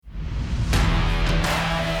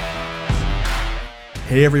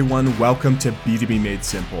Hey everyone, welcome to B2B Made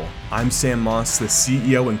Simple. I'm Sam Moss, the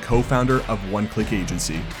CEO and co-founder of One Click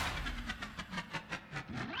Agency.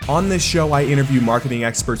 On this show, I interview marketing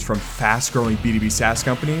experts from fast-growing B2B SaaS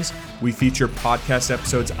companies. We feature podcast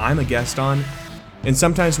episodes I'm a guest on, and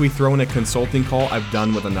sometimes we throw in a consulting call I've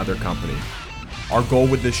done with another company. Our goal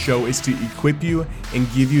with this show is to equip you and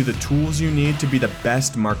give you the tools you need to be the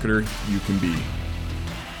best marketer you can be.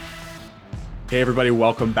 Hey everybody,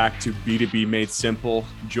 welcome back to B2B Made Simple.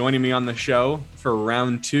 Joining me on the show for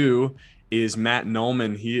round two is Matt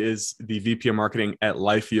Nolman. He is the VP of Marketing at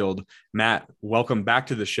LifeYield. Matt, welcome back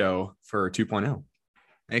to the show for 2.0.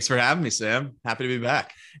 Thanks for having me, Sam. Happy to be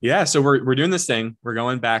back. Yeah, so we're doing this thing. We're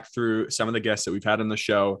going back through some of the guests that we've had on the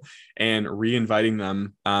show and re-inviting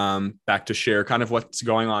them back to share kind of what's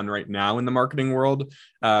going on right now in the marketing world,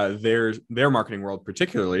 their marketing world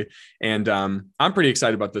particularly. And I'm pretty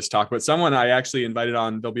excited about this talk. But someone I actually invited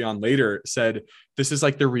on, they'll be on later, said this is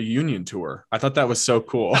like the reunion tour. I thought that was so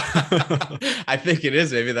cool. I think it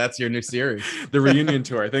is. Maybe that's your new series. The reunion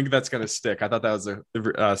tour. I think that's going to stick. I thought that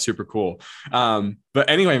was super cool. But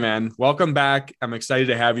anyway, man, welcome back. I'm excited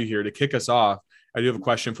to have you here to kick us off. I do have a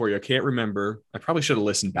question for you. I can't remember. I probably should have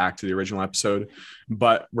listened back to the original episode,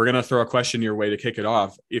 but we're going to throw a question your way to kick it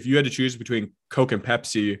off. If you had to choose between Coke and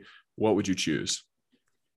Pepsi, what would you choose?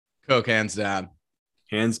 Coke, hands down.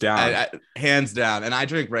 Hands down. Hands down. And I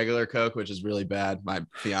drink regular Coke, which is really bad. My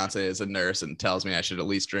fiance is a nurse and tells me I should at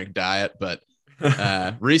least drink diet. But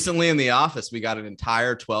recently in the office, we got an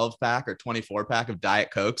entire 12 pack or 24 pack of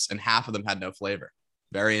Diet Cokes, and half of them had no flavor.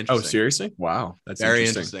 Very interesting. Oh, seriously? Wow. That's very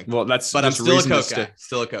interesting. Well, but I'm still a Coke guy.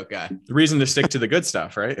 Still a Coke guy. The reason to stick to the good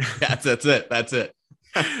stuff, right? That's it. That's it.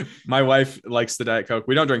 My wife likes the Diet Coke.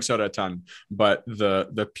 We don't drink soda a ton, but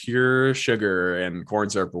the pure sugar and corn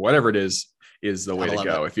syrup or whatever it is the way to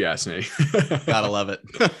go, if you ask me. Gotta love it.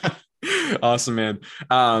 Awesome, man.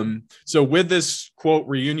 So with this quote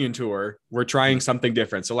reunion tour, we're trying something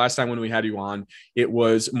different. So last time when we had you on, it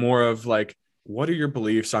was more of like, what are your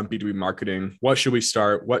beliefs on B2B marketing? What should we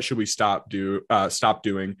start? What should we stop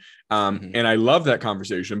doing? And I love that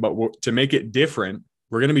conversation, but to make it different,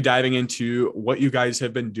 we're going to be diving into what you guys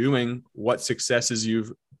have been doing, what successes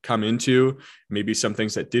you've come into, maybe some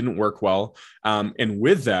things that didn't work well. And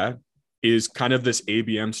with that is kind of this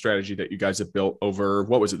ABM strategy that you guys have built over,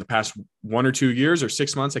 what was it, the past 1 or 2 years or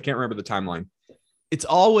 6 months? I can't remember the timeline. It's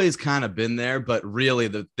always kind of been there, but really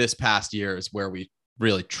this past year is where we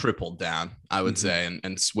really tripled down, I would say,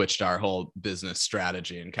 and switched our whole business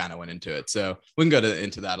strategy and kind of went into it. So we can go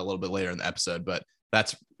into that a little bit later in the episode, but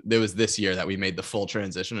there was this year that we made the full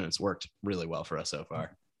transition, and it's worked really well for us so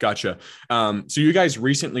far. Gotcha. So you guys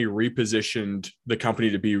recently repositioned the company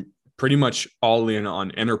to be pretty much all in on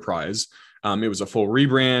enterprise. It was a full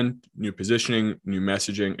rebrand, new positioning, new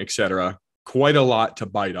messaging, etc. Quite a lot to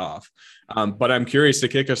bite off. But I'm curious to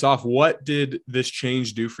kick us off. What did this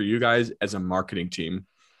change do for you guys as a marketing team?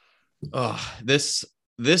 Oh, this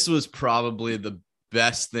was probably the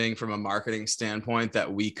best thing from a marketing standpoint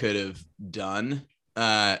that we could have done,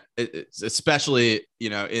 especially,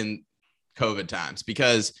 in COVID times,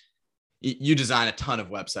 because you design a ton of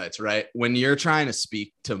websites, right? When you're trying to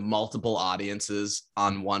speak to multiple audiences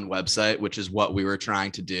on one website, which is what we were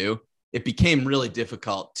trying to do, it became really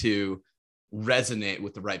difficult to resonate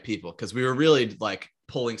with the right people, because we were really like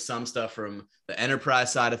pulling some stuff from the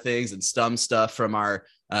enterprise side of things and some stuff from our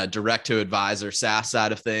direct to advisor SaaS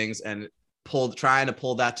side of things, and trying to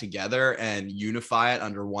pull that together and unify it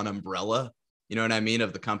under one umbrella, you know what I mean,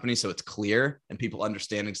 of the company, so it's clear and people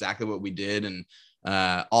understand exactly what we did and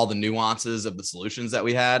all the nuances of the solutions that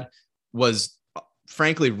we had was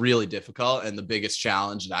frankly really difficult, and the biggest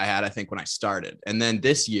challenge that I had, I think, when I started. And then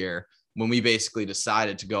this year, when we basically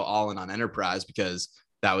decided to go all in on enterprise, because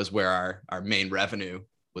that was where our main revenue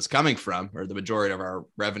was coming from, or the majority of our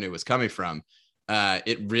revenue was coming from,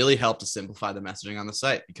 it really helped to simplify the messaging on the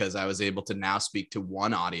site, because I was able to now speak to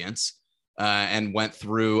one audience and went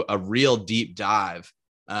through a real deep dive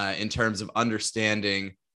in terms of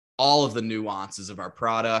understanding all of the nuances of our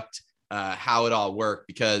product, how it all worked.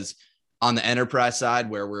 Because on the enterprise side,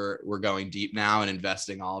 where we're going deep now and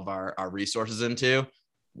investing all of our resources into,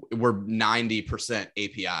 we're 90%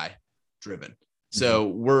 API driven. So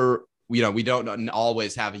we don't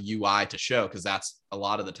always have a UI to show, because that's a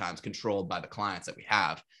lot of the times controlled by the clients that we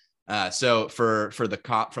have. So from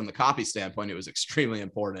the copy standpoint, it was extremely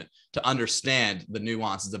important to understand the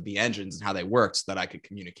nuances of the engines and how they work, so that I could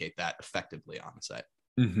communicate that effectively on the site.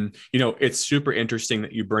 Mm-hmm. It's super interesting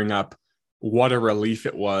that you bring up what a relief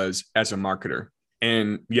it was as a marketer.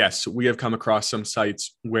 And yes, we have come across some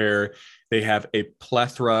sites where they have a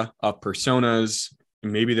plethora of personas,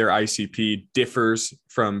 maybe their ICP differs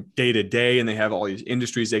from day to day and they have all these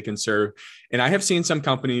industries they can serve. And I have seen some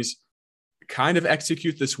companies kind of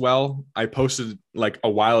execute this well. I posted like a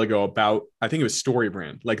while ago about, I think it was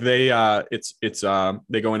StoryBrand. Like they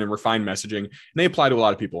they go in and refine messaging and they apply to a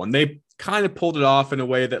lot of people, and they kind of pulled it off in a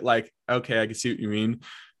way that like, okay, I can see what you mean.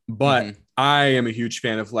 But I am a huge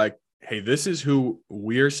fan of like, hey, this is who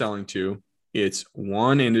we're selling to. It's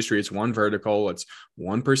one industry, it's one vertical, it's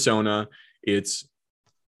one persona. It's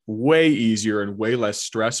way easier and way less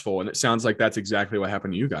stressful. And it sounds like that's exactly what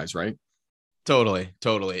happened to you guys, right? Totally.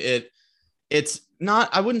 It's not,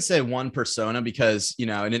 I wouldn't say one persona, because, in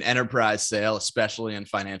an enterprise sale, especially in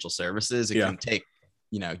financial services, it can take,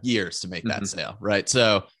 years to make that sale. Right.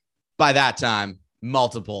 So by that time,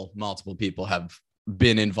 multiple people have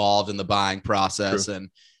been involved in the buying process. True. And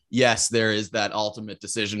yes, there is that ultimate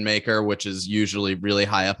decision maker, which is usually really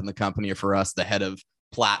high up in the company, or for us, the head of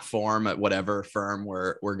platform at whatever firm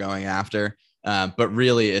we're going after. But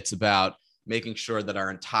really it's about making sure that our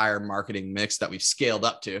entire marketing mix that we've scaled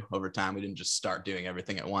up to over time, we didn't just start doing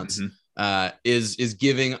everything at once, is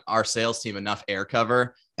giving our sales team enough air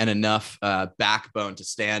cover and enough backbone to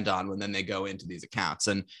stand on when then they go into these accounts.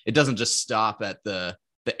 And it doesn't just stop at the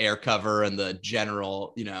air cover and the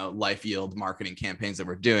general, life yield marketing campaigns that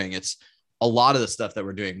we're doing. It's a lot of the stuff that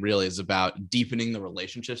we're doing really is about deepening the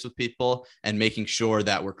relationships with people and making sure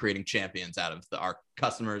that we're creating champions out of our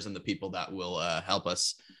customers and the people that will help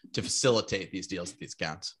us to facilitate these deals with these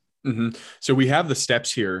accounts. So we have the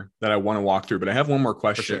steps here that I want to walk through, but I have one more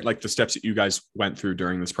question, sure. Like the steps that you guys went through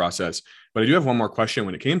during this process. But I do have one more question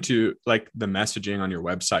when it came to like the messaging on your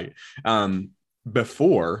website.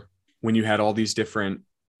 Before, when you had all these different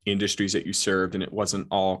industries that you served and it wasn't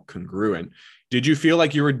all congruent, did you feel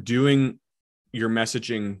like you were doing your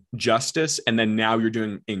messaging justice and then now you're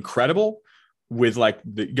doing incredible with like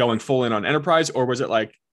going full in on enterprise? Or was it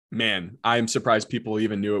like, man, I'm surprised people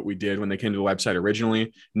even knew what we did when they came to the website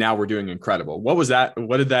originally. Now we're doing incredible. What was that?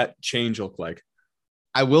 What did that change look like?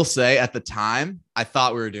 I will say at the time, I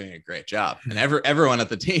thought we were doing a great job, and everyone at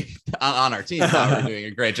the team on our team thought we were doing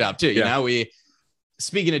a great job too.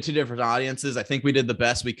 Speaking to two different audiences, I think we did the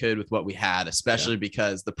best we could with what we had, especially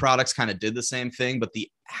because the products kind of did the same thing, but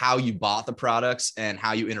how you bought the products and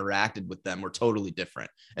how you interacted with them were totally different.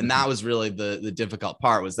 And that was really the difficult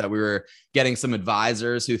part, was that we were getting some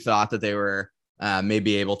advisors who thought that they were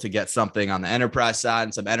maybe able to get something on the enterprise side,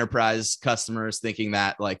 and some enterprise customers thinking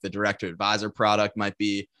that like the direct to advisor product might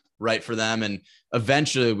be right for them. And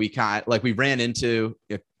eventually we ran into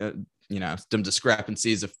some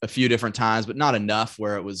discrepancies a few different times, but not enough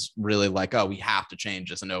where it was really like, oh, we have to change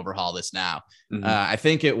this and overhaul this now. I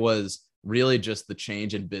think it was really just the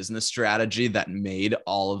change in business strategy that made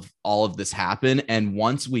all of this happen. And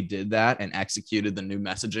once we did that and executed the new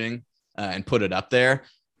messaging and put it up there,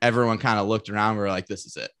 everyone kind of looked around. We were like, this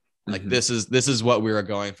is it. Like, this is what we were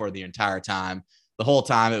going for the entire time. The whole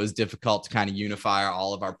time it was difficult to kind of unify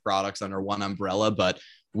all of our products under one umbrella, but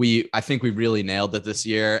I think we really nailed it this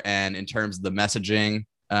year. And in terms of the messaging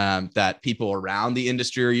that people around the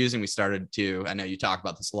industry are using, we started to, I know you talk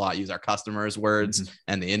about this a lot, use our customers' words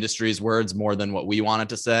and the industry's words more than what we wanted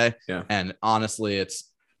to say. Yeah. And honestly,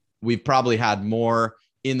 we've probably had more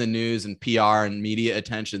in the news and PR and media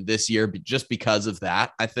attention this year just because of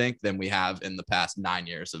that, I think, than we have in the past 9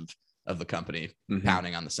 years of the company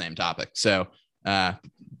pounding on the same topic. So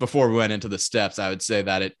before we went into the steps, I would say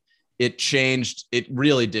that it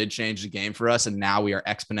really did change the game for us. And now we are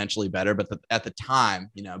exponentially better. But at the time,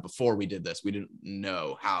 before we did this, we didn't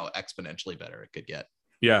know how exponentially better it could get.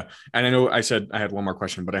 Yeah. And I know I said I had one more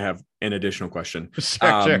question, but I have an additional question.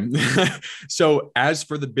 Sure. So as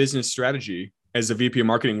for the business strategy, as the VP of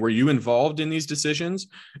marketing, were you involved in these decisions?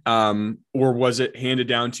 Or was it handed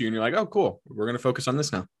down to you and you're like, oh, cool, we're going to focus on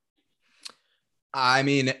this now? I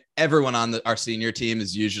mean, everyone on our senior team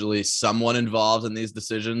is usually somewhat involved in these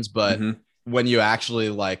decisions, but when you actually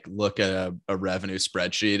look at a revenue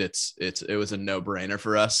spreadsheet, it was a no-brainer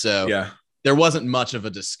for us. So yeah, there wasn't much of a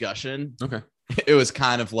discussion. Okay. It was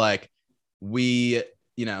kind of like we,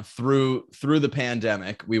 through the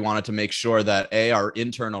pandemic, we wanted to make sure that our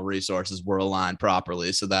internal resources were aligned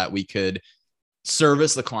properly so that we could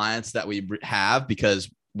service the clients that we have,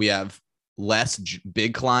 because we have less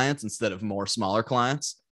big clients instead of more smaller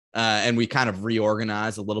clients. And we kind of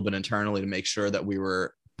reorganized a little bit internally to make sure that we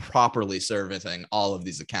were properly servicing all of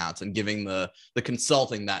these accounts and giving the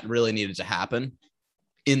consulting that really needed to happen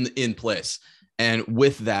in place. And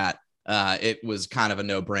with that, it was kind of a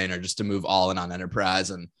no-brainer just to move all in on enterprise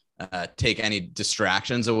and take any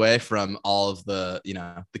distractions away from all of the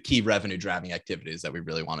key revenue driving activities that we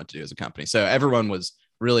really wanted to do as a company. So everyone was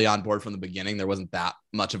really on board from the beginning. There wasn't that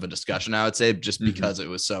much of a discussion, I would say, just because it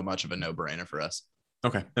was so much of a no-brainer for us.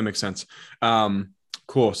 Okay, that makes sense.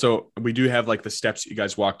 Cool. So we do have like the steps you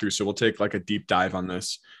guys walk through. So we'll take like a deep dive on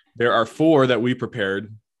this. There are 4 that we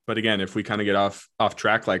prepared. But again, if we kind of get off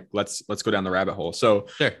track, like let's go down the rabbit hole. So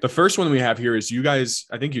sure. The first one we have here is you guys,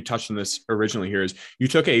 I think you touched on this originally here, is you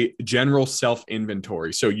took a general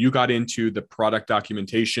self-inventory. So you got into the product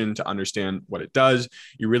documentation to understand what it does.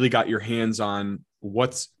 You really got your hands on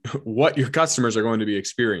what your customers are going to be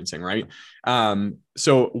experiencing, right?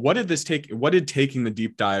 So what did taking the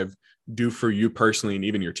deep dive do for you personally and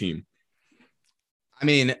even your team? I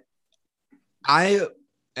mean, I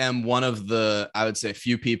am one of the, I would say,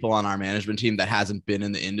 few people on our management team that hasn't been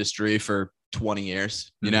in the industry for 20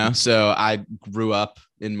 years, you know? So I grew up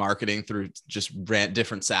in marketing through just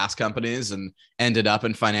different SaaS companies and ended up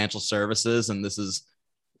in financial services. And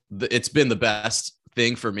it's been the best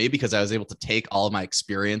thing for me because I was able to take all of my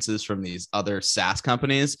experiences from these other SaaS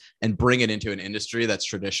companies and bring it into an industry that's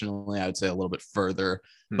traditionally, I would say, a little bit further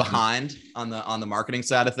behind on the marketing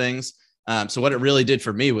side of things. So what it really did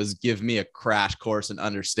for me was give me a crash course in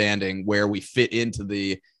understanding where we fit into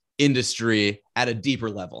the industry at a deeper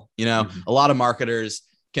level. You know, a lot of marketers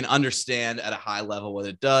can understand at a high level what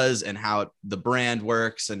it does and how the brand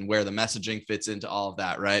works and where the messaging fits into all of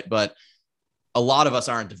that. Right. But a lot of us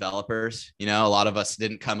aren't developers. You know, a lot of us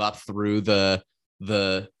didn't come up through the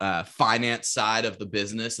finance side of the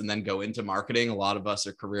business and then go into marketing. A lot of us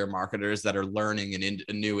are career marketers that are learning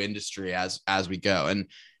a new industry as we go. And,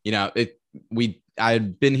 you know, I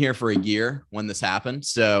had been here for a year when this happened.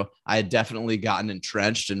 So I had definitely gotten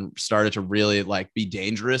entrenched and started to really like be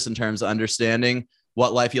dangerous in terms of understanding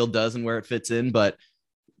what LifeYield does and where it fits in, but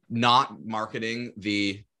not marketing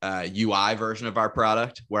the UI version of our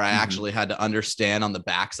product, where I actually had to understand on the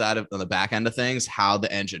back end of things, how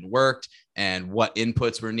the engine worked and what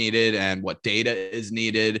inputs were needed and what data is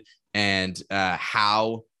needed and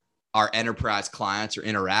how our enterprise clients are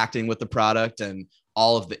interacting with the product and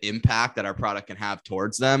all of the impact that our product can have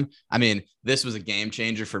towards them. I mean, this was a game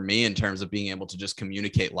changer for me in terms of being able to just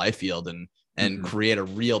communicate LifeYield and create a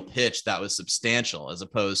real pitch that was substantial as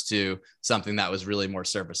opposed to something that was really more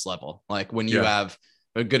surface level. Like when you have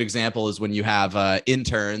a good example is when you have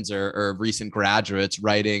interns or recent graduates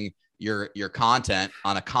writing your content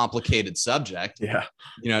on a complicated subject. Yeah.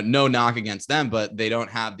 You know, no knock against them, but they don't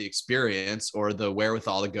have the experience or the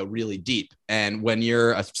wherewithal to go really deep. And when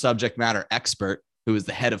you're a subject matter expert who is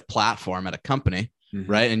the head of platform at a company,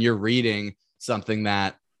 right? And you're reading something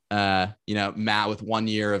that, you know, Matt with 1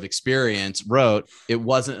 year of experience wrote, it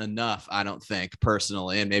wasn't enough. I don't think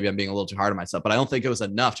personally, and maybe I'm being a little too hard on myself, but I don't think it was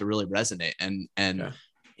enough to really resonate and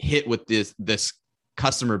hit with this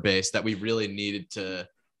customer base that we really needed to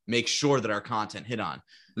make sure that our content hit on.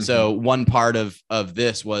 So one part of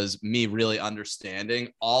this was me really understanding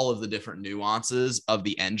all of the different nuances of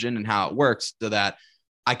the engine and how it works so that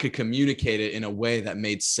I could communicate it in a way that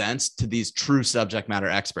made sense to these true subject matter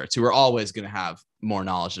experts who are always going to have more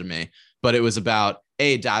knowledge than me. But it was about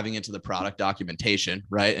diving into the product documentation,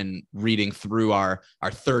 right? And reading through our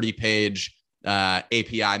 30-page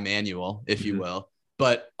API manual, if you will,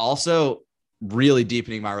 but also really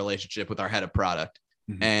deepening my relationship with our head of product.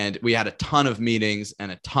 And we had a ton of meetings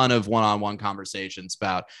and a ton of one-on-one conversations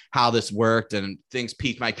about how this worked, and things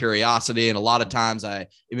piqued my curiosity. And a lot of times I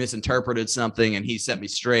misinterpreted something and he set me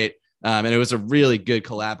straight. And it was a really good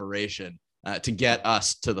collaboration to get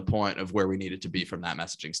us to the point of where we needed to be from that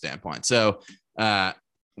messaging standpoint. So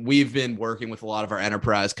we've been working with a lot of our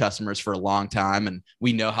enterprise customers for a long time, and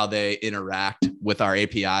we know how they interact with our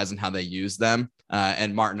APIs and how they use them.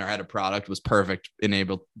 And Martin, our head of product, was perfect in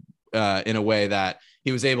a way that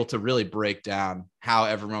he was able to really break down how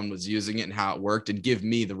everyone was using it and how it worked and give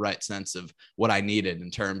me the right sense of what I needed in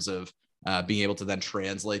terms of being able to then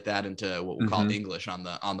translate that into what we call English on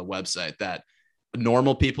the website, that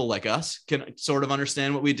normal people like us can sort of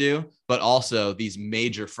understand what we do, but also these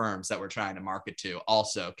major firms that we're trying to market to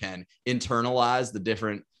also can internalize the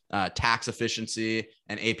different tax efficiency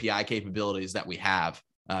and API capabilities that we have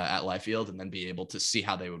at LifeYield, and then be able to see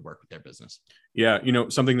how they would work with their business. Yeah. You know,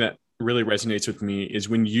 something that really resonates with me is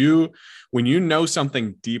when you know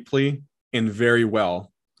something deeply and very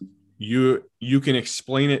well, you can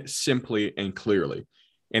explain it simply and clearly.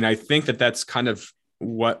 And I think that that's kind of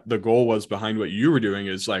what the goal was behind what you were doing,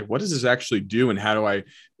 is like, what does this actually do? And how do I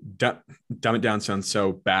dumb it down? Sounds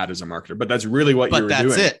so bad as a marketer, but that's really what you were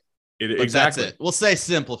doing. Exactly. That's it. We'll say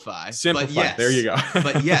simplify. But yes, there you go.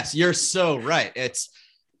 But yes, you're so right.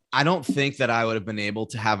 I don't think that I would have been able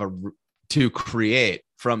to create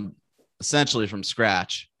from essentially from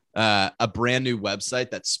scratch a brand new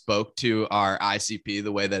website that spoke to our ICP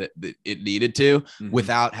the way that it needed to,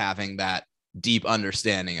 without having that deep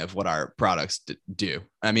understanding of what our products do.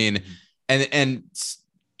 I mean, and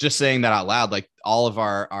just saying that out loud, like all of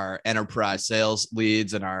our enterprise sales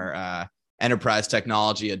leads and our enterprise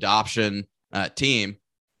technology adoption team,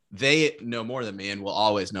 they know more than me and will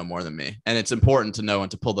always know more than me. And it's important to know when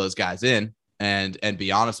to pull those guys in and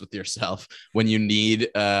be honest with yourself when you need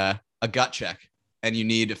a gut check and you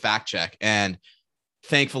need a fact check. And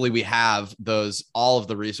thankfully we have all of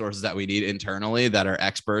the resources that we need internally that are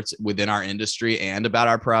experts within our industry and about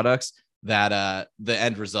our products, that the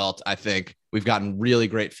end result, I think we've gotten really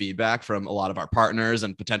great feedback from a lot of our partners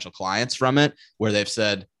and potential clients from it, where they've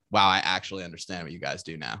said, wow, I actually understand what you guys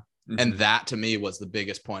do now. And that to me was the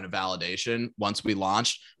biggest point of validation. Once we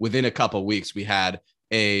launched, within a couple of weeks, we had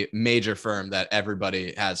a major firm that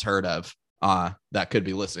everybody has heard of that could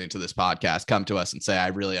be listening to this podcast come to us and say, I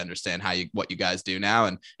really understand what you guys do now.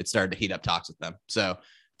 And it started to heat up talks with them. So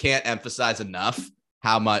can't emphasize enough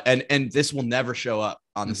how much, and this will never show up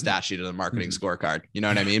on the stat sheet of the marketing scorecard. You know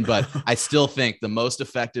what I mean? But I still think the most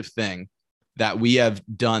effective thing that we have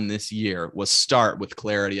done this year was start with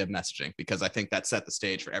clarity of messaging, because I think that set the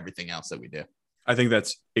stage for everything else that we do. I think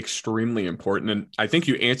that's extremely important. And I think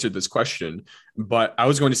you answered this question, but I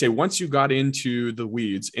was going to say, once you got into the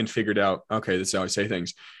weeds and figured out, okay, this is how I say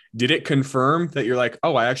things, did it confirm that you're like,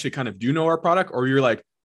 oh, I actually kind of do know our product? Or you're like,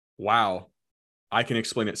 wow, I can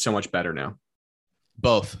explain it so much better now?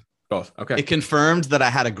 Both. Okay. It confirmed that I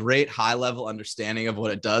had a great high level understanding of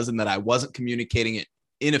what it does and that I wasn't communicating it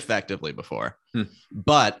ineffectively before.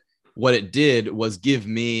 But what it did was give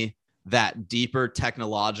me that deeper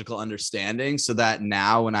technological understanding, so that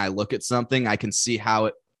now when I look at something, I can see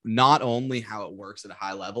not only how it works at a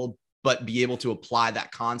high level, but be able to apply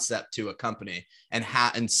that concept to a company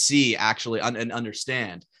and see actually and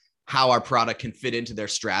understand how our product can fit into their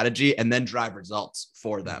strategy and then drive results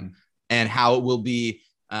for them, and how it will be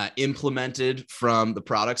implemented from the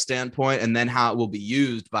product standpoint, and then how it will be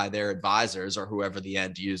used by their advisors or whoever the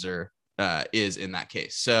end user is in that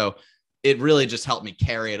case. So it really just helped me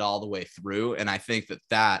carry it all the way through. And I think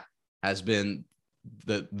that has been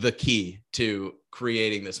the key to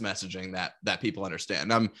creating this messaging that people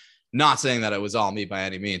understand. I'm not saying that it was all me by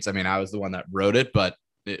any means. I mean, I was the one that wrote it,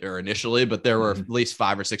 initially, but there were at least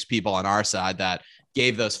 5 or 6 people on our side that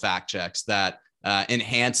gave those fact checks, that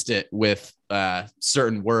enhanced it with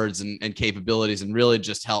certain words and capabilities, and really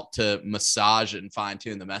just helped to massage it and fine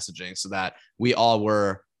tune the messaging so that we all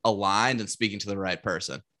were aligned and speaking to the right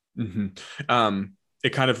person.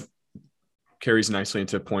 It kind of carries nicely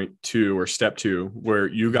into point 2 or step 2, where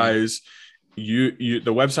you guys, the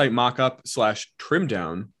website mock-up / trim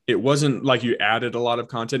down. It wasn't like you added a lot of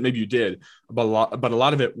content. Maybe you did, but a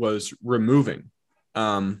lot of it was removing.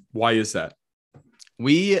 Why is that?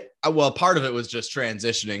 Part of it was just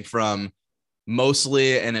transitioning from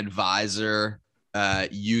mostly an advisor,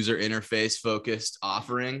 user interface focused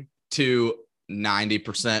offering to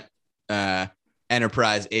 90%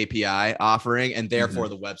 enterprise API offering. And therefore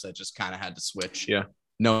the website just kind of had to switch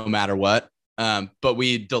no matter what. But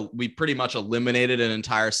we pretty much eliminated an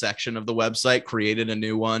entire section of the website, created a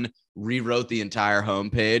new one, rewrote the entire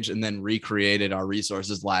homepage, and then recreated our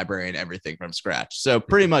resources library and everything from scratch. So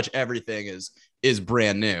pretty much everything is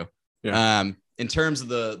brand new. In terms of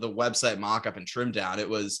the website mockup and trim down, it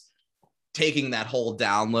was taking that whole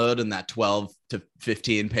download and that 12 to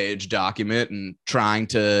 15 page document and trying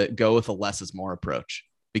to go with a less is more approach,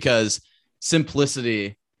 because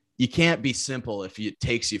simplicity, you can't be simple if it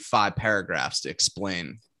takes you 5 paragraphs to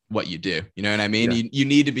explain what you do. You know what I mean? You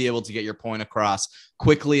need to be able to get your point across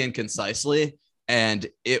quickly and concisely. And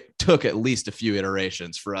it took at least a few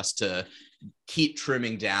iterations for us to keep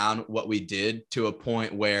trimming down what we did to a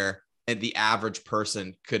point where the average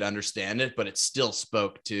person could understand it, but it still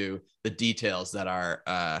spoke to the details that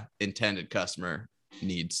our intended customer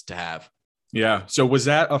needs to have. Yeah. So was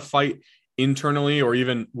that a fight internally or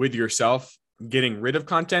even with yourself getting rid of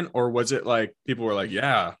content, or was it like people were like,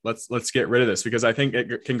 yeah, let's get rid of this? Because I think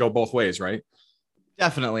it can go both ways, right?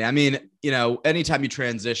 Definitely. I mean, anytime you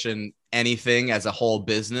transition anything as a whole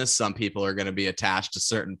business, some people are going to be attached to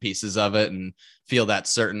certain pieces of it and feel that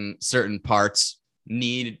certain parts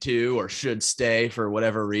need to or should stay for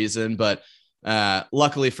whatever reason. But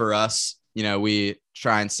luckily for us, we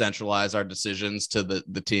try and centralize our decisions to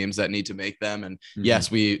the teams that need to make them. And yes,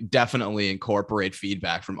 we definitely incorporate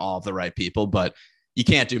feedback from all of the right people, but you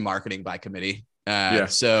can't do marketing by committee.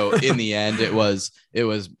 So in the end, it was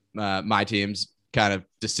my team's kind of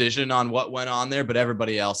decision on what went on there, but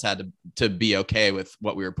everybody else had to be okay with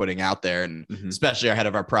what we were putting out there. And especially our head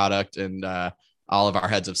of our product and all of our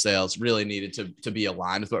heads of sales really needed to be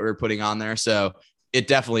aligned with what we were putting on there. So it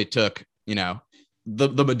definitely took,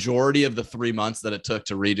 the majority of the 3 months that it took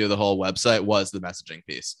to redo the whole website was the messaging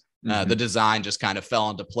piece. The design just kind of fell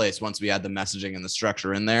into place once we had the messaging and the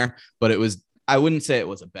structure in there. But I wouldn't say it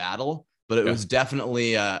was a battle, but it was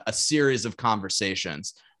definitely a series of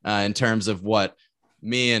conversations in terms of what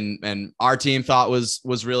me and our team thought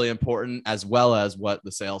was really important, as well as what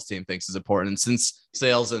the sales team thinks is important. And since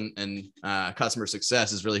sales and customer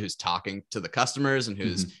success is really who's talking to the customers and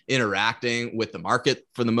who's interacting with the market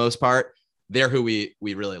for the most part, they're who we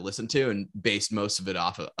really listen to and based most of it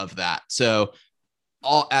off of that. So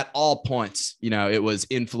at all points, it was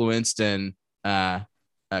influenced and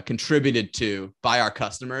contributed to by our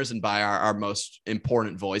customers and by our most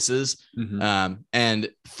important voices, and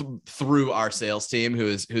through our sales team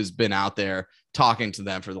who's been out there talking to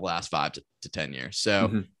them for the last 5 to 10 years.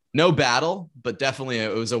 So no battle, but definitely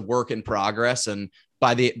it was a work in progress. And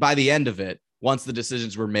by the end of it, once the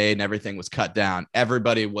decisions were made and everything was cut down,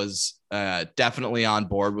 everybody was definitely on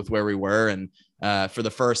board with where we were. And for the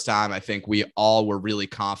first time, I think we all were really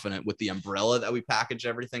confident with the umbrella that we package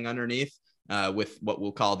everything underneath. With what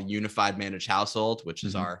we'll call the unified managed household, which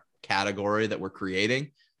is our category that we're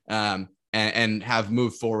creating, and have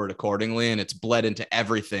moved forward accordingly. And it's bled into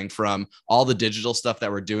everything from all the digital stuff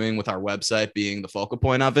that we're doing with our website being the focal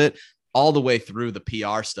point of it, all the way through the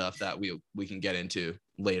PR stuff that we can get into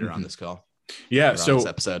later on this call. Yeah. So this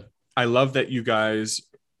episode. I love that you guys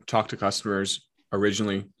talked to customers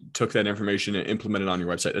originally, took that information and implemented on your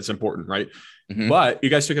website. That's important, right? But you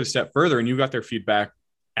guys took it a step further and you got their feedback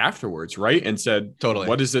afterwards, right? And said, totally,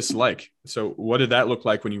 what is this like? So what did that look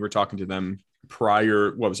like when you were talking to them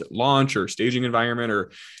prior? What was it, launch or staging environment,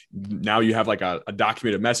 or now you have like a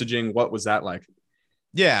documented messaging? What was that like?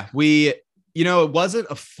 Yeah, it wasn't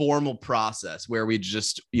a formal process where we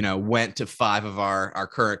just, went to 5 of our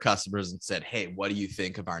current customers and said, hey, what do you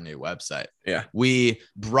think of our new website? Yeah. We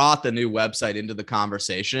brought the new website into the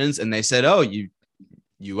conversations and they said, oh, you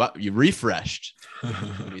refreshed.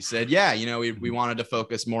 We said, yeah, we wanted to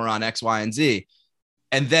focus more on X, Y, and Z.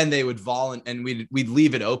 And then they would and we'd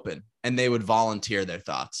leave it open and they would volunteer their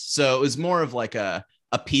thoughts. So it was more of like a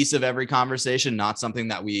piece of every conversation, not something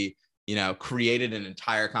that we, created an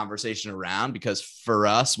entire conversation around, because for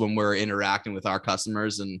us, when we're interacting with our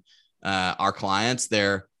customers and our clients,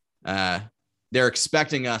 they're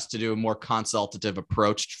expecting us to do a more consultative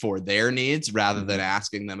approach for their needs rather than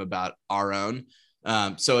asking them about our own.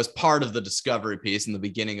 So as part of the discovery piece in the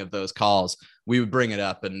beginning of those calls, we would bring it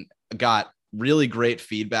up and got really great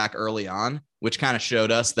feedback early on, which kind of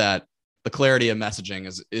showed us that the clarity of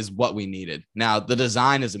messaging is what we needed. Now, the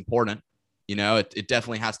design is important. It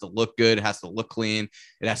definitely has to look good. It has to look clean.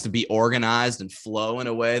 It has to be organized and flow in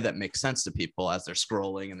a way that makes sense to people as they're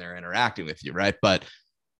scrolling and they're interacting with you, right? But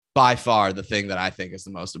by far, the thing that I think is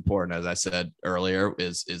the most important, as I said earlier,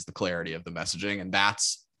 is the clarity of the messaging. And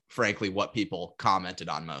that's frankly what people commented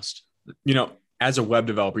on most. As a web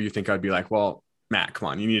developer, you think I'd be like, well, Matt, come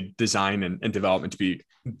on, you need design and development to be,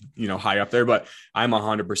 high up there, but I'm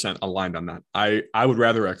 100% aligned on that. I would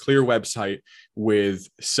rather a clear website with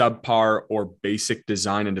subpar or basic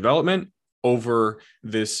design and development over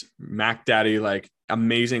this Mac Daddy, like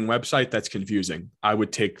amazing website that's confusing. I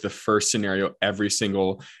would take the first scenario every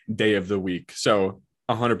single day of the week. So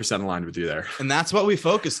 100% aligned with you there. And that's what we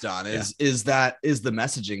focused on is the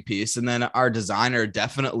messaging piece. And then our designer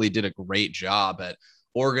definitely did a great job at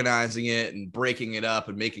organizing it and breaking it up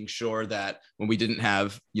and making sure that when we didn't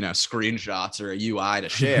have, screenshots or a UI to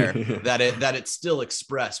share, that it still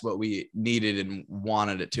expressed what we needed and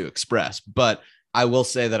wanted it to express. But I will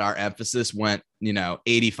say that our emphasis went,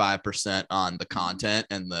 85% on the content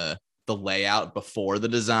and the layout before the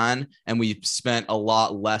design. And we spent a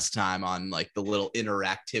lot less time on like the little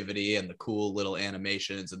interactivity and the cool little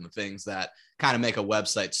animations and the things that kind of make a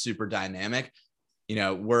website super dynamic.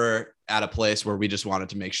 We're at a place where we just wanted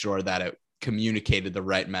to make sure that it communicated the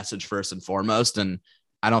right message first and foremost. And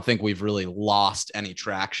I don't think we've really lost any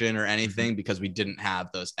traction or anything because we didn't have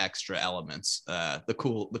those extra elements, the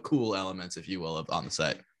cool elements, if you will, on the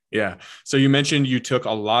site. Yeah. So you mentioned you took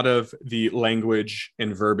a lot of the language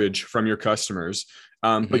and verbiage from your customers,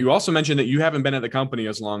 but you also mentioned that you haven't been at the company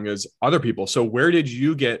as long as other people. So where did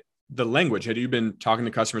you get the language? Had you been talking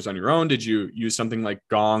to customers on your own? Did you use something like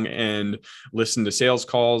Gong and listen to sales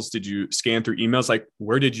calls? Did you scan through emails? Like,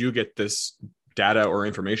 where did you get this data or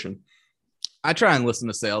information? I try and listen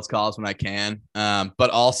to sales calls when I can. But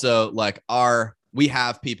also we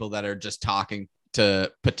have people that are just talking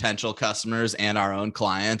to potential customers and our own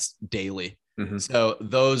clients daily. So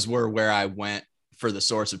those were where I went for the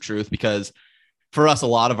source of truth, because for us, a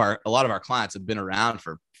lot of our clients have been around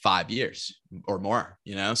for 5 years or more,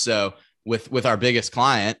 so with our biggest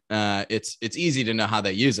client, it's easy to know how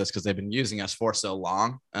they use us because they've been using us for so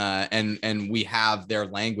long, and we have their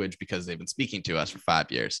language because they've been speaking to us for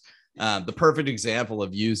 5 years. The perfect example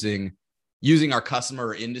of using our customer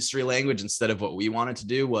or industry language instead of what we wanted to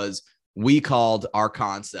do was we called our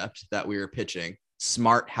concept that we were pitching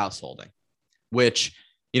smart householding, which,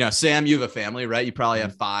 Sam, you have a family, right? You probably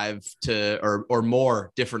have 5 or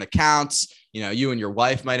more different accounts. You and your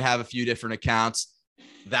wife might have a few different accounts.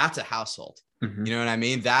 That's a household. Mm-hmm. You know what I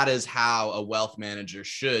mean? That is how a wealth manager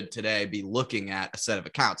should today be looking at a set of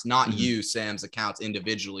accounts, not Mm-hmm. you, Sam's accounts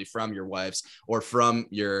individually from your wife's or from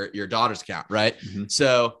your daughter's account, right? Mm-hmm.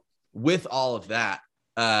 So with all of that,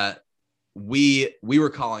 we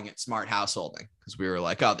were calling it smart householding because we were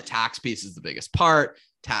like, oh, the tax piece is the biggest part,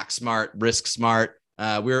 tax smart, risk smart.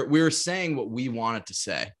 We were saying what we wanted to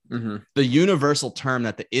say. Mm-hmm. The universal term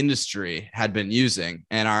that the industry had been using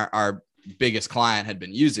and our biggest client had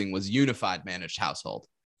been using was unified managed household.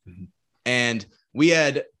 Mm-hmm. And we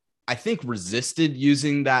had, I think, resisted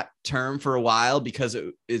using that term for a while because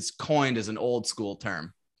it is coined as an old school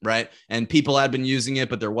term, right? And people had been using it,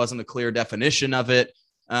 but there wasn't a clear definition of it.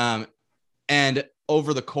 And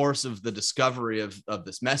over the course of the discovery of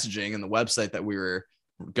this messaging and the website that we were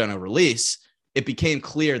going to release, it became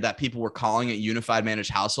clear that people were calling it unified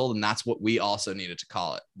managed household. And that's what we also needed to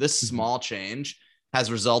call it. This small change has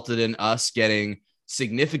resulted in us getting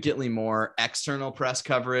significantly more external press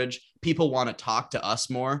coverage. People want to talk to us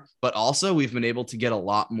more, but also we've been able to get a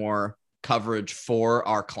lot more coverage for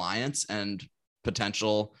our clients and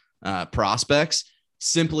potential prospects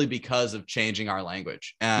simply because of changing our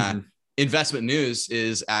language. Investment News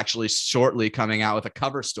is actually shortly coming out with a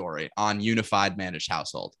cover story on unified managed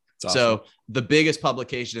household. Awesome. So the biggest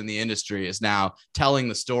publication in the industry is now telling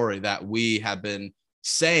the story that we have been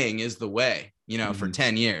saying is the way, for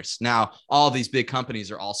 10 years. Now, all these big companies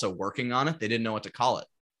are also working on it. They didn't know what to call it.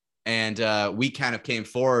 And we kind of came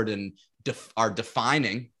forward and are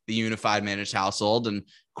defining the unified managed household and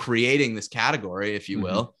creating this category, if you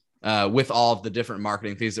will, with all of the different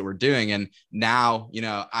marketing things that we're doing. And now,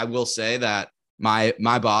 I will say that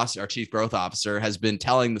my boss, our chief growth officer, has been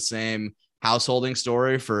telling the same householding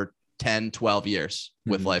story for 10, 12 years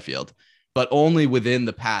with LifeYield, but only within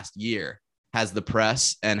the past year has the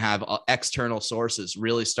press and have external sources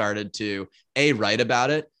really started to A, write about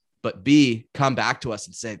it, but B, come back to us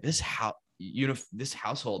and say, this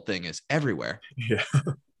household thing is everywhere. Yeah.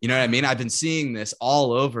 You know what I mean? I've been seeing this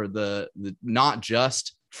all over the not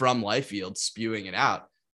just from LifeYield spewing it out,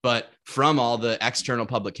 but from all the external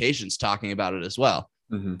publications talking about it as well.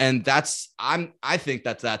 And I think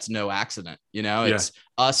that's no accident. It's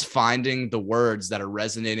us finding the words that are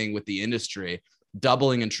resonating with the industry,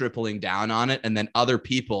 doubling and tripling down on it, and then other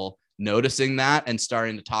people noticing that and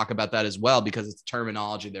starting to talk about that as well because it's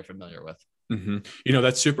terminology they're familiar with.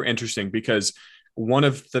 That's super interesting because one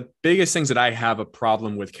of the biggest things that I have a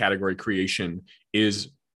problem with category creation is,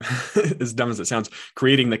 as dumb as it sounds,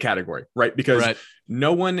 creating the category, right? Because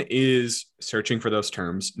no one is searching for those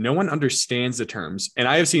terms. No one understands the terms. And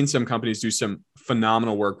I have seen some companies do some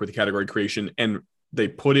phenomenal work with category creation and they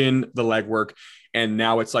put in the legwork and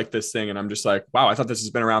now it's like this thing. And I'm just like, wow, I thought this has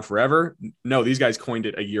been around forever. No, these guys coined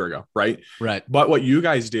it a year ago. Right. But what you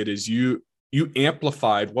guys did is you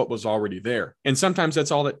amplified what was already there. And sometimes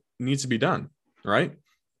that's all that needs to be done. Right.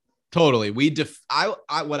 Totally. What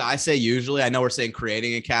I say usually, I know we're saying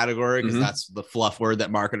creating a category because that's the fluff word that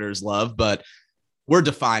marketers love, but we're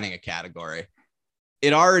defining a category.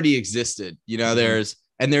 It already existed. There's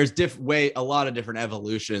a lot of different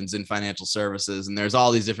evolutions in financial services. And there's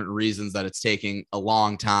all these different reasons that it's taking a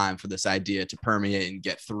long time for this idea to permeate and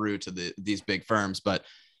get through to these big firms. But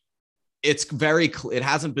it's it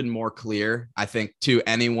hasn't been more clear, I think, to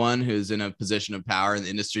anyone who's in a position of power in the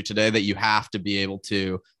industry today that you have to be able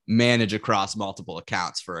to manage across multiple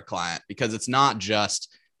accounts for a client, because it's not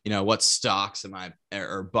just, what stocks am I,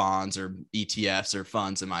 or bonds or ETFs or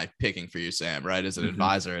funds am I picking for you, Sam, right? As an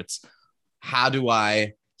advisor, it's how do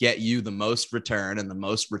I get you the most return and the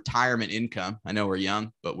most retirement income? I know we're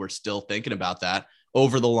young, but we're still thinking about that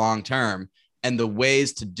over the long term. And the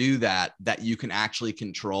ways to do that you can actually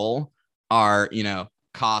control are,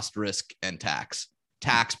 cost, risk, and tax.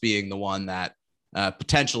 Tax being the one that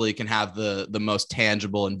potentially can have the most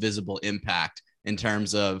tangible and visible impact in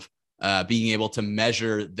terms of being able to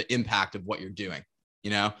measure the impact of what you're doing.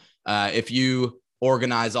 If you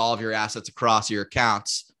organize all of your assets across your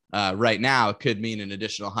accounts right now, it could mean an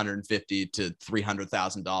additional $150,000 to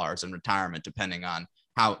 $300,000 in retirement, depending on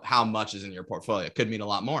how much is in your portfolio. It could mean a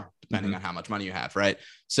lot more depending on how much money you have. Right.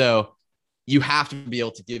 So you have to be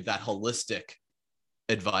able to give that holistic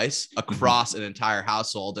advice across an entire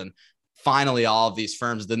household. And finally, all of these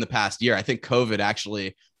firms within the past year, I think COVID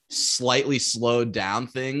actually slightly slowed down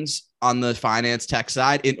things on the finance tech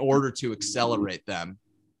side in order to accelerate them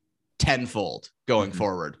tenfold going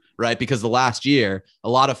forward, right? Because the last year, a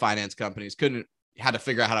lot of finance companies had to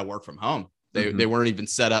figure out how to work from home. They weren't even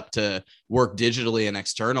set up to work digitally and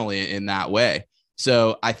externally in that way.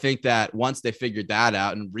 So I think that once they figured that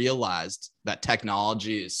out and realized that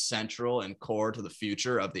technology is central and core to the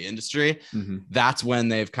future of the industry, that's when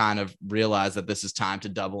they've kind of realized that this is time to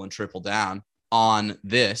double and triple down on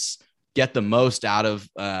this, get the most out of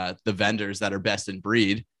the vendors that are best in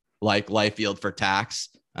breed, like LifeYield for tax,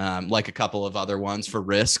 like a couple of other ones for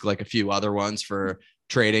risk, like a few other ones for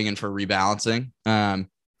trading and for rebalancing.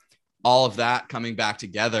 All of that coming back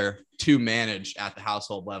together to manage at the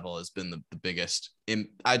household level has been the biggest,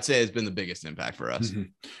 I'd say has been the biggest impact for us.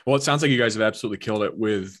 Well, it sounds like you guys have absolutely killed it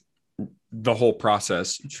with the whole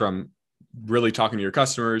process, from really talking to your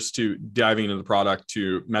customers to diving into the product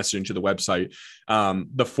to messaging to the website.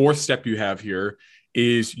 The fourth step you have here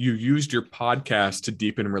is you used your podcast to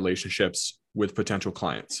deepen relationships with potential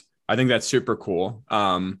clients. I think that's super cool.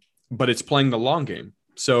 But it's playing the long game.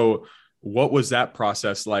 So what was that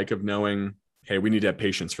process like of knowing, hey, we need to have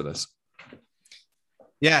patience for this?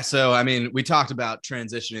 Yeah. So, I mean, we talked about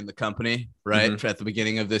transitioning the company, right, at the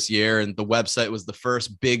beginning of this year. And the website was the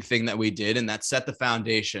first big thing that we did. And that set the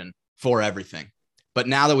foundation for everything. But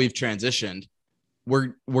now that we've transitioned,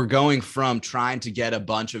 we're going from trying to get a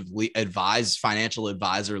bunch of financial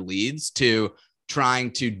advisor leads to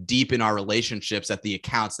trying to deepen our relationships at the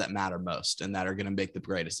accounts that matter most and that are going to make the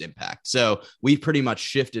greatest impact. So we pretty much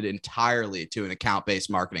shifted entirely to an account-based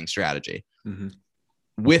marketing strategy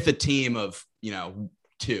with a team of,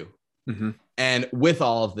 2. And with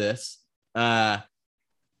all of this, the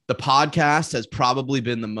podcast has probably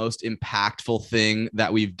been the most impactful thing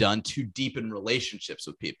that we've done to deepen relationships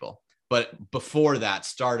with people. But before that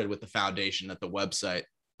started with the foundation that the website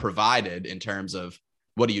provided in terms of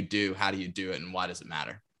what do you do, how do you do it, and why does it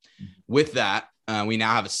matter? With that, we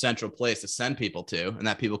now have a central place to send people to, and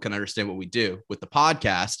that people can understand what we do. With the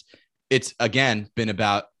podcast, it's, again, been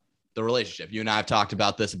about the relationship. You and I have talked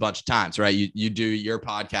about this a bunch of times, right? You do your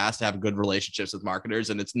podcast to have good relationships with marketers,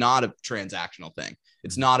 and it's not a transactional thing.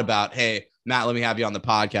 It's not about, hey, Matt, let me have you on the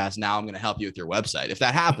podcast. Now I'm going to help you with your website. If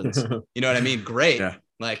that happens, you know what I mean? Great. Yeah.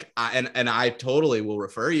 Like, I totally will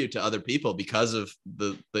refer you to other people because of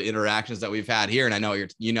the interactions that we've had here. And I know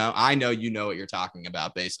I know what you're talking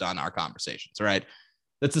about based on our conversations, right?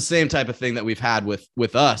 That's the same type of thing that we've had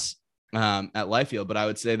with us at LifeYield. But I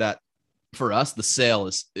would say that for us, the sale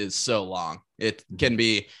is so long. It can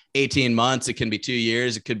be 18 months. It can be 2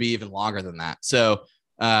 years. It could be even longer than that. So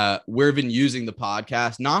we've been using the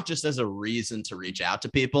podcast, not just as a reason to reach out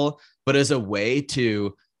to people, but as a way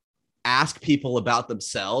to ask people about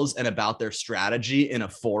themselves and about their strategy in a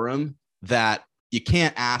forum that you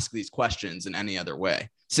can't ask these questions in any other way.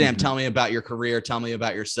 Sam, tell me about your career. Tell me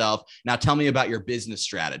about yourself. Now tell me about your business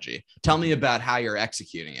strategy. Tell me about how you're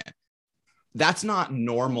executing it. That's not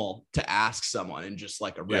normal to ask someone in just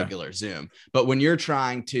like a regular Zoom. But when you're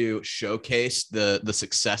trying to showcase the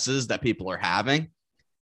successes that people are having,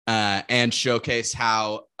 and showcase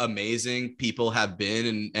how amazing people have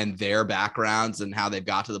been and their backgrounds and how they've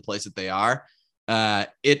got to the place that they are.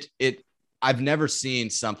 I've never seen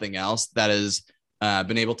something else that has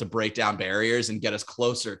been able to break down barriers and get us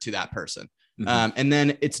closer to that person. And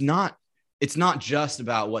then it's not just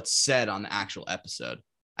about what's said on the actual episode.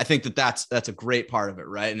 I think that's a great part of it,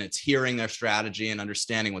 right? And it's hearing their strategy and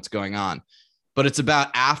understanding what's going on. But it's about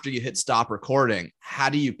after you hit stop recording, how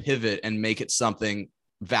do you pivot and make it something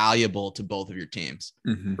valuable to both of your teams,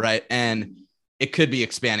 right? And it could be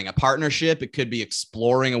expanding a partnership. It could be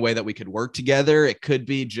exploring a way that we could work together. It could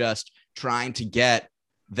be just trying to get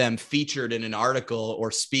them featured in an article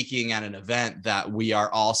or speaking at an event that we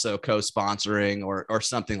are also co-sponsoring or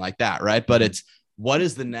something like that, right? But it's what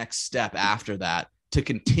is the next step after that to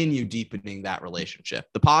continue deepening that relationship?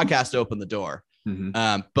 The podcast opened the door.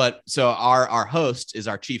 But so our host is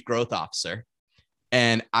our chief growth officer.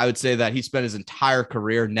 And I would say that he spent his entire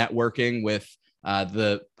career networking with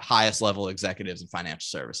the highest level executives in financial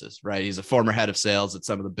services, right? He's a former head of sales at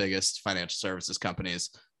some of the biggest financial services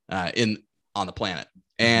companies on the planet.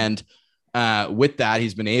 And with that,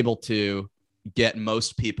 he's been able to get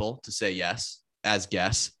most people to say yes as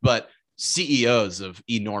guests, but CEOs of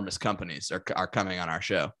enormous companies are coming on our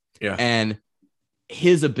show. Yeah. And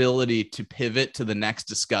his ability to pivot to the next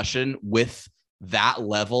discussion with that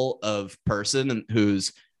level of person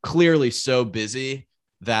who's clearly so busy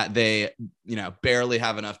that they, barely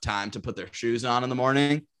have enough time to put their shoes on in the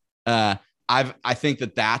morning. I think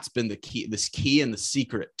that's been the key and the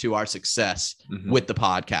secret to our success with the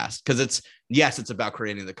podcast. Cause it's about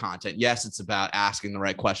creating the content. Yes. It's about asking the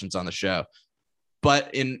right questions on the show,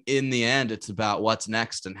 but in the end, it's about what's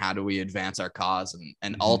next and how do we advance our cause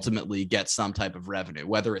and ultimately get some type of revenue,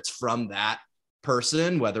 whether it's from that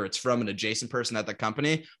person, whether it's from an adjacent person at the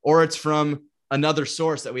company, or it's from another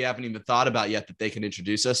source that we haven't even thought about yet that they can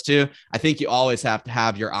introduce us to. I think you always have to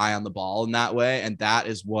have your eye on the ball in that way. And that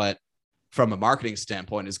is what, from a marketing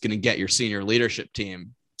standpoint, is going to get your senior leadership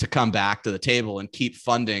team to come back to the table and keep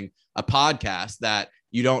funding a podcast that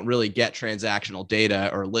you don't really get transactional data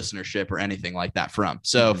or listenership or anything like that from.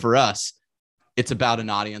 So for us, it's about an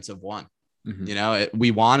audience of one.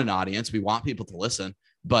 We want an audience, we want people to listen,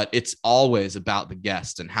 but it's always about the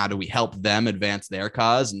guest and how do we help them advance their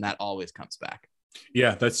cause. And that always comes back.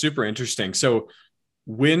 Yeah, that's super interesting. So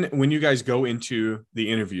when you guys go into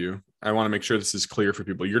the interview, I want to make sure this is clear for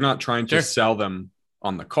people. You're not trying to sell them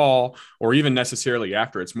on the call or even necessarily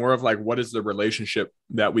after. It's more of like, what is the relationship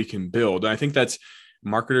that we can build? And I think that's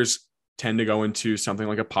marketers tend to go into something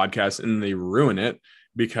like a podcast and they ruin it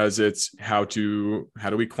because it's how do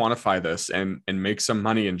we quantify this and make some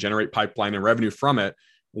money and generate pipeline and revenue from it,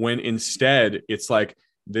 when instead it's like,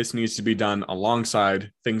 this needs to be done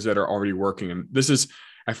alongside things that are already working. And this is,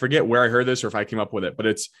 I forget where I heard this or if I came up with it, but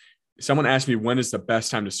it's, someone asked me, when is the best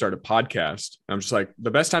time to start a podcast? And I'm just like, the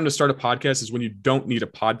best time to start a podcast is when you don't need a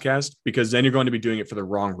podcast, because then you're going to be doing it for the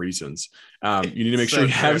wrong reasons. You need to make sure you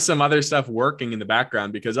have some other stuff working in the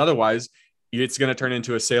background, because otherwise it's going to turn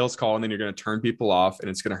into a sales call and then you're going to turn people off and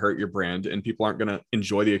it's going to hurt your brand and people aren't going to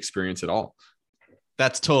enjoy the experience at all.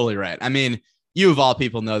 That's totally right. I mean, you of all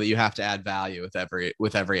people know that you have to add value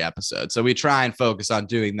with every episode. So we try and focus on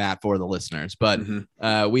doing that for the listeners, but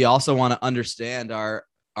we also want to understand our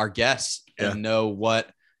guests and know what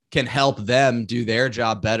can help them do their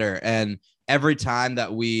job better. And every time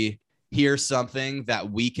that we hear something that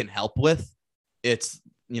we can help with, it's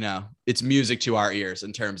music to our ears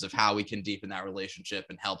in terms of how we can deepen that relationship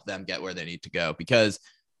and help them get where they need to go. Because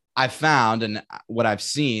I've found, and what I've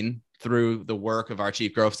seen through the work of our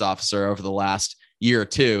chief growth officer over the last year or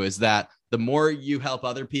two, is that the more you help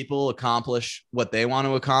other people accomplish what they want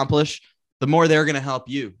to accomplish, the more they're going to help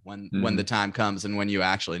you when the time comes and when you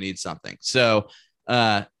actually need something. So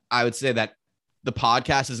I would say that the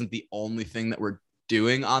podcast isn't the only thing that we're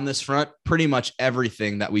doing on this front. Pretty much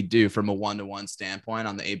everything that we do from a one-to-one standpoint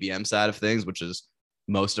on the ABM side of things, which is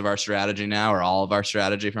most of our strategy now, or all of our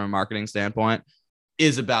strategy from a marketing standpoint,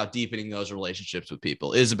 is about deepening those relationships with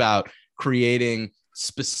people, is about creating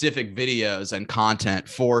specific videos and content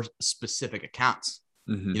for specific accounts.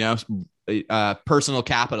 Personal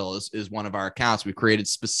Capital is one of our accounts. We've created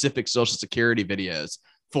specific Social Security videos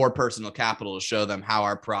for Personal Capital to show them how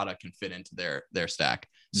our product can fit into their stack.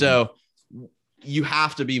 So you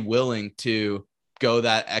have to be willing to go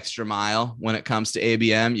that extra mile when it comes to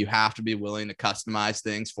ABM. You have to be willing to customize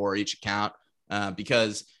things for each account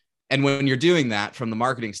and when you're doing that from the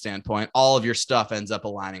marketing standpoint, all of your stuff ends up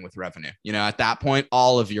aligning with revenue. At that point,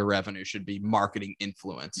 all of your revenue should be marketing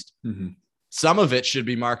influenced. Some of it should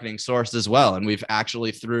be marketing sourced as well. And we've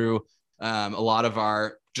actually, through a lot of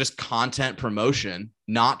our just content promotion,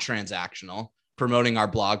 not transactional, promoting our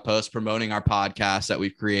blog posts, promoting our podcasts that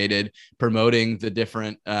we've created, promoting the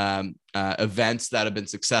different events that have been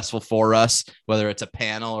successful for us, whether it's a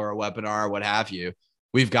panel or a webinar or what have you.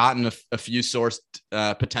 We've gotten a few sourced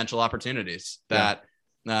potential opportunities that,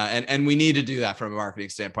 and we need to do that from a marketing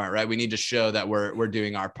standpoint, right? We need to show that we're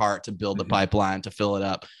doing our part to build the pipeline, to fill it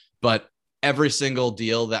up. But every single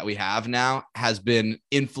deal that we have now has been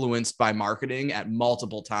influenced by marketing at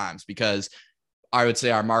multiple times, because I would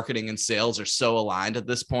say our marketing and sales are so aligned at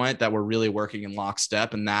this point that we're really working in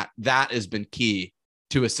lockstep. And that has been key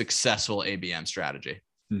to a successful ABM strategy.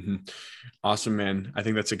 Awesome, man. I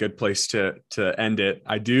think that's a good place to end it.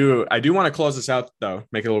 I do want to close this out though,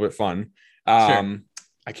 make it a little bit fun. Sure.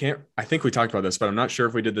 I think we talked about this, but I'm not sure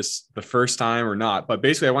if we did this the first time or not, but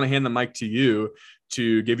basically I want to hand the mic to you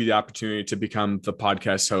to give you the opportunity to become the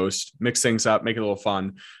podcast host, mix things up, make it a little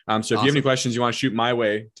fun. So if you have any questions you want to shoot my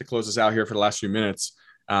way to close us out here for the last few minutes,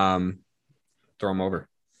 throw them over.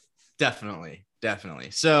 Definitely.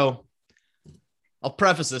 So I'll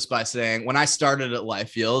preface this by saying when I started at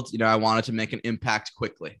LifeYield, I wanted to make an impact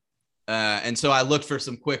quickly. And so I looked for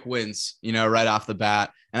some quick wins, right off the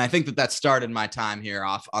bat. And I think that started my time here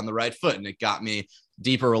off on the right foot. And it got me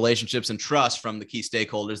deeper relationships and trust from the key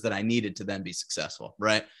stakeholders that I needed to then be successful,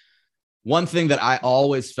 right? One thing that I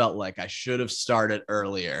always felt like I should have started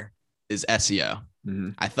earlier is SEO.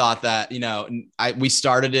 Mm-hmm. I thought that, we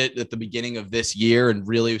started it at the beginning of this year and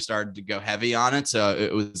really started to go heavy on it. So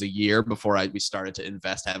it was a year before we started to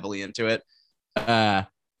invest heavily into it.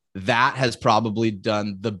 That has probably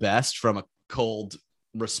done the best from a cold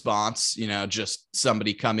response, just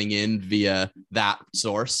somebody coming in via that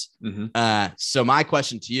source. Mm-hmm. So my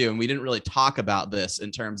question to you, and we didn't really talk about this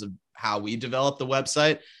in terms of how we developed the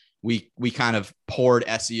website. We kind of poured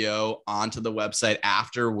SEO onto the website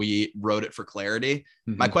after we wrote it for clarity.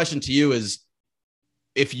 Mm-hmm. My question to you is,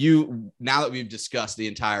 now that we've discussed the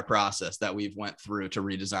entire process that we've went through to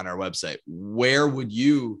redesign our website, where would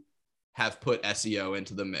you have put SEO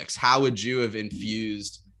into the mix? How would you have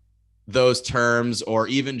infused those terms, or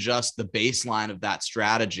even just the baseline of that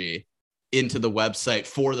strategy, into the website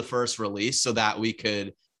for the first release so that we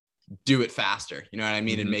could do it faster? You know what I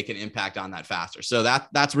mean? Mm-hmm. And make an impact on that faster. So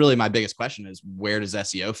that's really my biggest question, is where does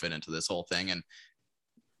SEO fit into this whole thing? And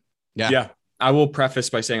yeah, I will preface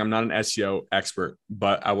by saying I'm not an SEO expert,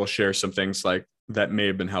 but I will share some things like that may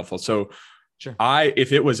have been helpful. So sure.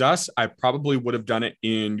 If it was us, I probably would have done it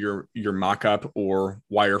in your mockup or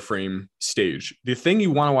wireframe stage. The thing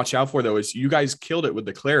you want to watch out for, though, is you guys killed it with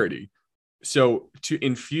the clarity. So to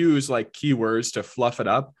infuse like keywords to fluff it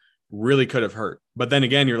up really could have hurt. But then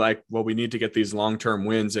again, you're like, well, we need to get these long-term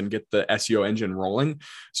wins and get the SEO engine rolling.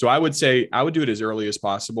 So I would say I would do it as early as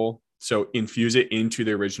possible. So infuse it into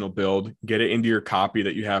the original build, get it into your copy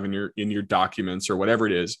that you have in your documents or whatever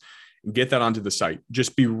it is. Get that onto the site.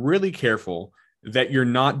 Just be really careful that you're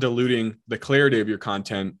not diluting the clarity of your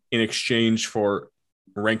content in exchange for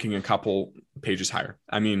ranking a couple pages higher.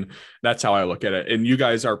 I mean, that's how I look at it. And you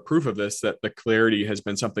guys are proof of this, that the clarity has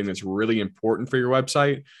been something that's really important for your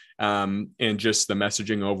website, and just the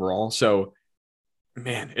messaging overall. So,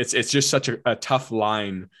 man, it's just such a tough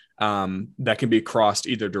line that can be crossed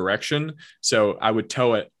either direction. So I would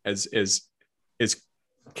toe it as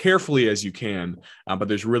carefully as you can, but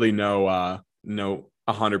there's really no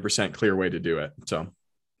 100% clear way to do it. So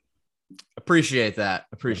appreciate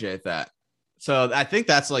that. So I think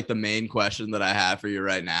that's like the main question that I have for you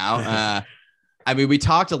right now. I mean, we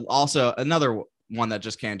talked also, another one that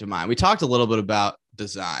just came to mind. We talked a little bit about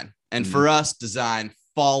design, and for us, design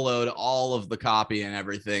followed all of the copy and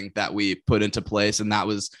everything that we put into place. And that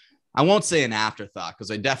was, I won't say an afterthought,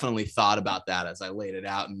 because I definitely thought about that as I laid it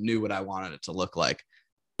out and knew what I wanted it to look like.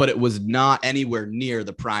 But it was not anywhere near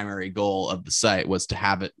the primary goal of the site, was to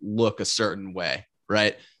have it look a certain way,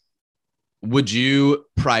 right? Would you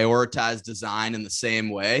prioritize design in the same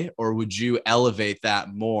way, or would you elevate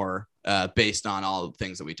that more based on all the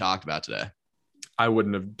things that we talked about today? I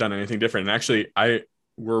wouldn't have done anything different. And actually,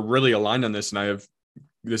 we're really aligned on this, and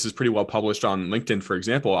this is pretty well published on LinkedIn, for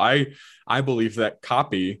example. I believe that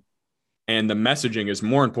copy and the messaging is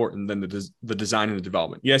more important than the design and the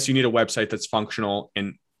development. Yes, you need a website that's functional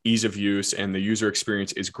and ease of use, and the user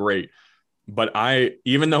experience is great. But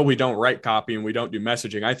even though we don't write copy and we don't do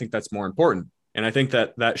messaging, I think that's more important. And I think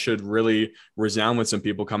that should really resound with some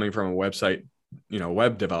people coming from a website,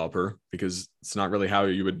 web developer, because it's not really how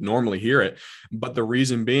you would normally hear it. But the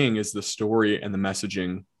reason being is the story and the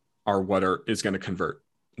messaging are what is going to convert.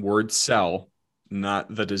 Words sell,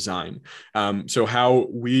 not the design. So how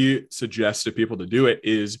we suggest to people to do it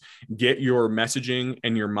is get your messaging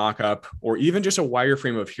and your mock-up, or even just a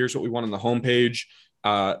wireframe of here's what we want on the homepage,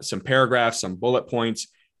 some paragraphs, some bullet points,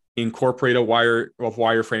 incorporate a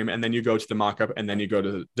wireframe, and then you go to the mock-up, and then you go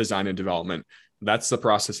to design and development. That's the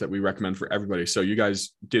process that we recommend for everybody. So you guys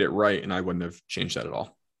did it right, and I wouldn't have changed that at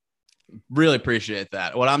all. Really appreciate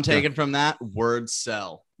that. What I'm taking from that, words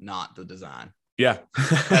sell, not the design. Yeah.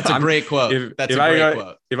 That's a great quote. If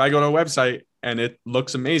I go to a website and it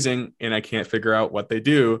looks amazing and I can't figure out what they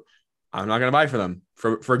do, I'm not going to buy for them.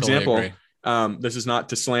 For example, this is not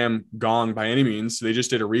to slam Gong by any means. They just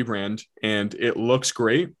did a rebrand and it looks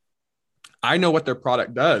great. I know what their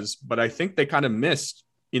product does, but I think they kind of missed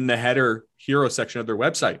in the header hero section of their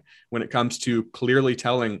website when it comes to clearly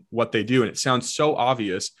telling what they do. And it sounds so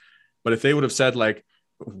obvious, but if they would have said, like,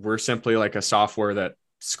 we're simply like a software that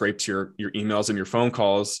scrapes your emails and your phone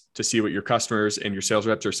calls to see what your customers and your sales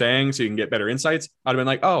reps are saying so you can get better insights, I'd have been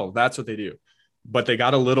like, oh, that's what they do. But they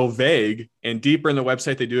got a little vague, and deeper in the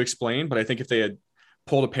website, they do explain. But I think if they had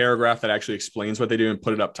pulled a paragraph that actually explains what they do and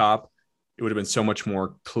put it up top, it would have been so much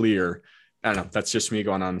more clear. I don't know. That's just me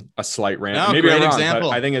going on a slight rant. No, maybe great I'm wrong, example.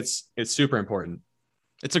 but I think it's super important.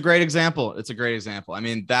 It's a great example. I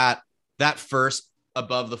mean, that first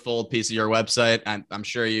above the fold piece of your website, I'm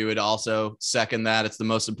sure you would also second that. It's the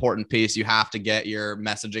most important piece. You have to get your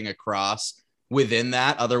messaging across within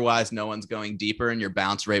that. Otherwise, no one's going deeper and your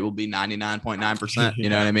bounce rate will be 99.9%. You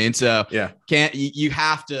know Yeah. what I mean? So Yeah. you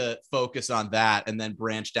have to focus on that and then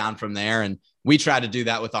branch down from there. And we try to do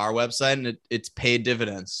that with our website, and it's paid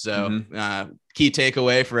dividends. So key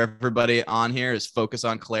takeaway for everybody on here is focus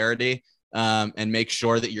on clarity, and make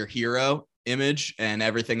sure that your hero image and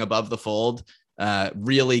everything above the fold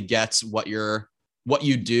really gets what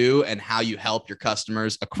you do and how you help your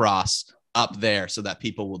customers across up there, so that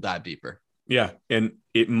people will dive deeper. Yeah. And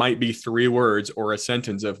it might be 3 words or a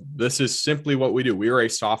sentence of, this is simply what we do. We are a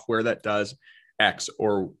software that does X,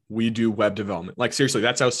 or we do web development. Like, seriously,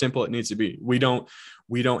 that's how simple it needs to be. We don't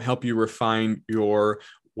help you refine your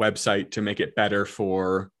website to make it better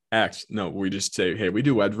for X. No, we just say, hey, we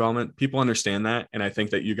do web development. People understand that. And I think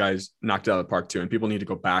that you guys knocked it out of the park too. And people need to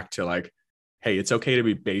go back to like, hey, it's okay to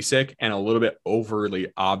be basic and a little bit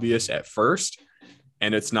overly obvious at first.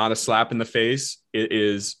 And it's not a slap in the face.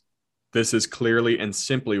 This is clearly and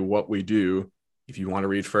simply what we do. If you want to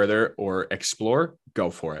read further or explore, go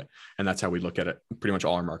for it. And that's how we look at it. Pretty much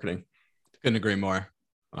all our marketing. Couldn't agree more.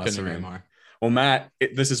 Awesome, Couldn't agree more. Well, Matt,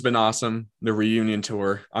 this has been awesome. The reunion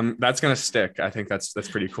tour. That's going to stick. I think that's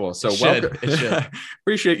pretty cool. So welcome. It should.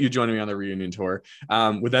 Appreciate you joining me on the reunion tour.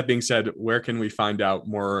 With that being said, where can we find out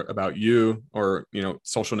more about you, or,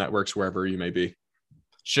 social networks, wherever you may be?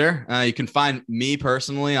 Sure. You can find me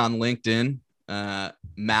personally on LinkedIn,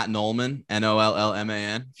 Matt Nollman,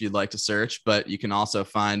 Nollman, if you'd like to search. But you can also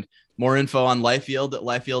find more info on LifeYield at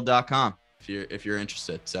lifeyield.com if you're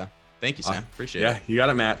interested. So thank you, Sam. Appreciate it. Yeah, you got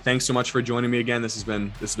it, Matt. Thanks so much for joining me again. This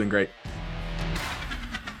has been great.